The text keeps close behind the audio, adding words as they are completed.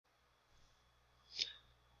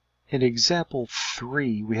In example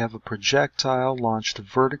 3, we have a projectile launched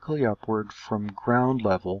vertically upward from ground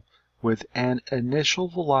level with an initial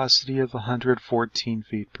velocity of 114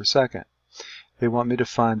 feet per second. They want me to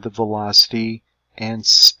find the velocity and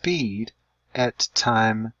speed at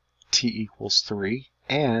time t equals 3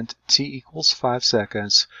 and t equals 5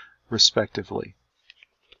 seconds, respectively.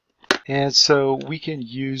 And so we can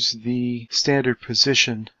use the standard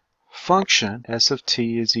position function. S of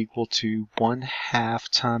t is equal to 1/2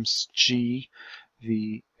 times g,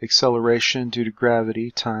 the acceleration due to gravity,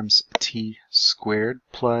 times t squared,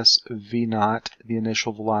 plus v naught, the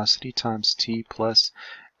initial velocity, times t plus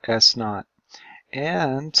s naught.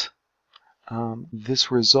 And this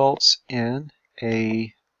results in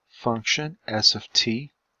a function s of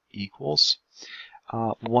t equals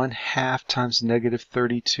 1/2 times negative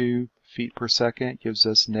 32 feet per second gives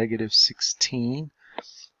us negative 16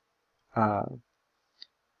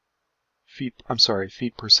 feet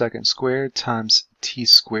per second squared times t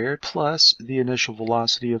squared plus the initial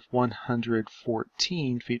velocity of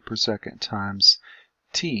 114 feet per second times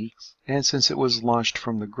t. And since it was launched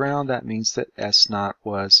from the ground, that means that s naught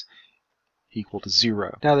was equal to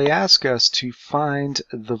 0. Now they ask us to find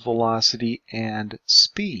the velocity and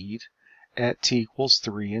speed at t equals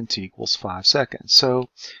 3 and t equals 5 seconds. So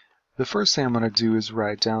the first thing I'm going to do is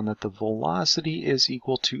write down that the velocity is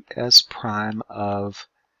equal to s prime of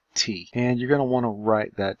t. And you're going to want to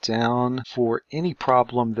write that down for any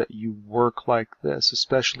problem that you work like this,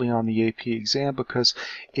 especially on the AP exam, because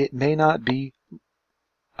it may not be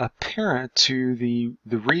apparent to the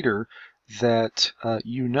reader that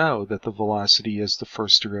you know that the velocity is the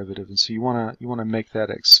first derivative, and so you want to make that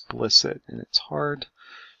explicit. And it's hard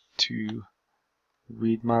to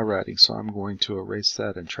read my writing, so I'm going to erase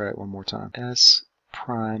that and try it one more time. S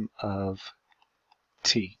prime of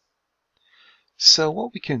t. So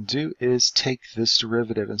what we can do is take this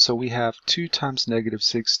derivative, and so we have 2 times negative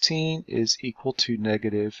 16 is equal to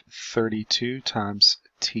negative 32 times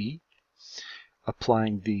t,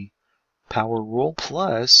 applying the power rule,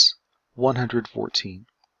 plus 114.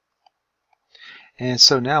 And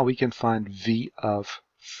so now we can find v of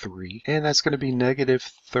 3, and that's going to be negative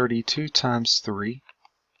 32 times 3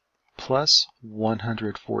 plus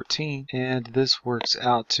 114, and this works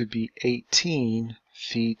out to be 18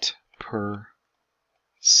 feet per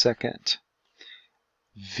second.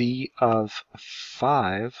 V of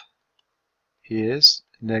 5 is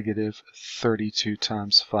negative 32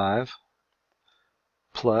 times 5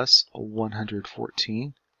 plus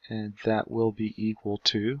 114, and that will be equal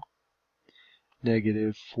to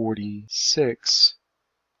negative 46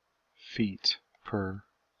 feet per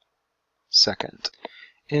second.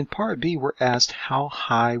 In part B, we're asked how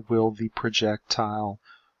high will the projectile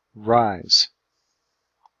rise?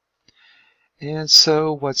 And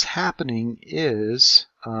so what's happening is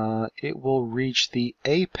it will reach the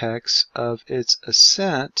apex of its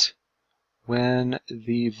ascent when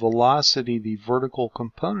the velocity, the vertical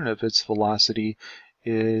component of its velocity,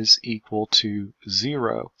 is equal to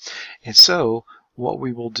 0. And so what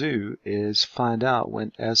we will do is find out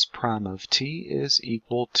when s prime of t is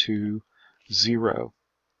equal to 0.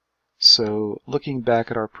 So looking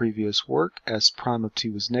back at our previous work, s prime of t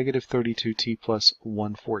was negative 32t plus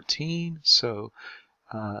 114. So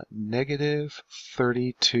negative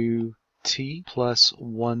 32t plus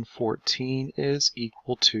 114 is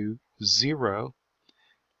equal to 0.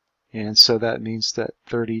 And so that means that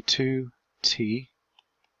 32t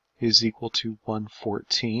is equal to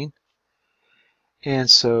 114.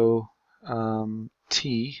 And so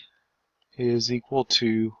t is equal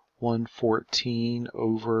to 114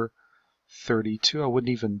 over 32. I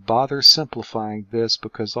wouldn't even bother simplifying this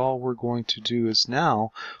because all we're going to do is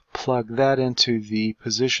now plug that into the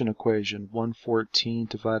position equation, 114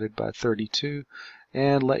 divided by 32,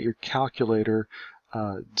 and let your calculator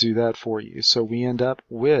do that for you. So we end up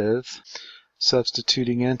with,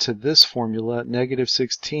 substituting into this formula, negative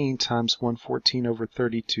 16 times 114 over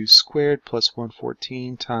 32 squared plus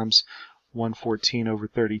 114 times 114 over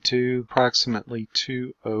 32, approximately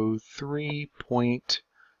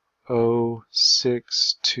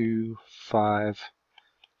 203.0625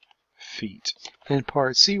 feet. In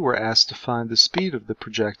part C, we're asked to find the speed of the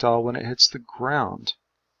projectile when it hits the ground.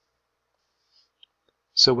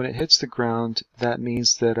 So when it hits the ground, that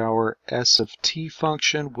means that our s of t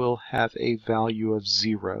function will have a value of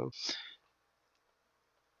 0.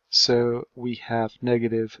 So we have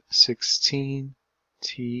negative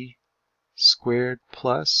 16t squared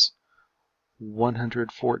plus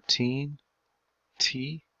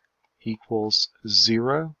 114t equals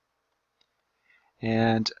 0.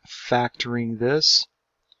 And factoring this,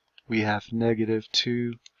 we have negative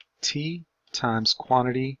 2t times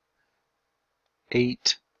quantity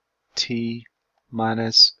 8t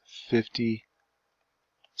minus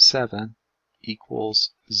 57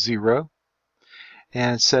 equals 0.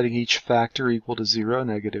 And setting each factor equal to 0,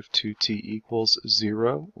 negative 2t equals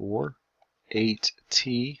 0, or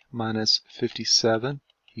 8t minus 57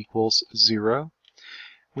 equals 0.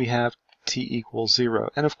 We have t equals 0.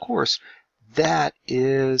 And of course, that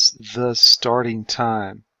is the starting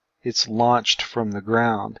time. It's launched from the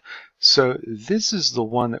ground. So this is the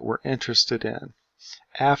one that we're interested in.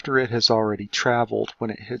 After it has already traveled, when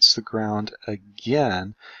it hits the ground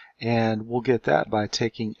again, and we'll get that by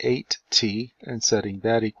taking 8t and setting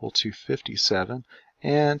that equal to 57.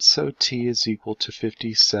 And so t is equal to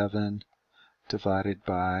 57 divided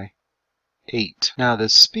by 8. Now the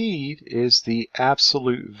speed is the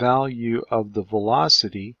absolute value of the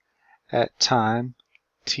velocity at time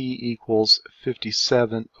t equals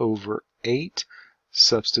 57 over 8.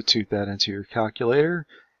 Substitute that into your calculator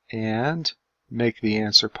and make the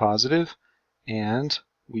answer positive, and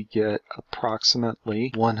we get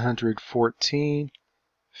approximately 114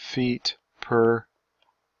 feet per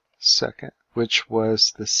second, which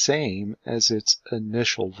was the same as its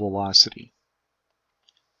initial velocity.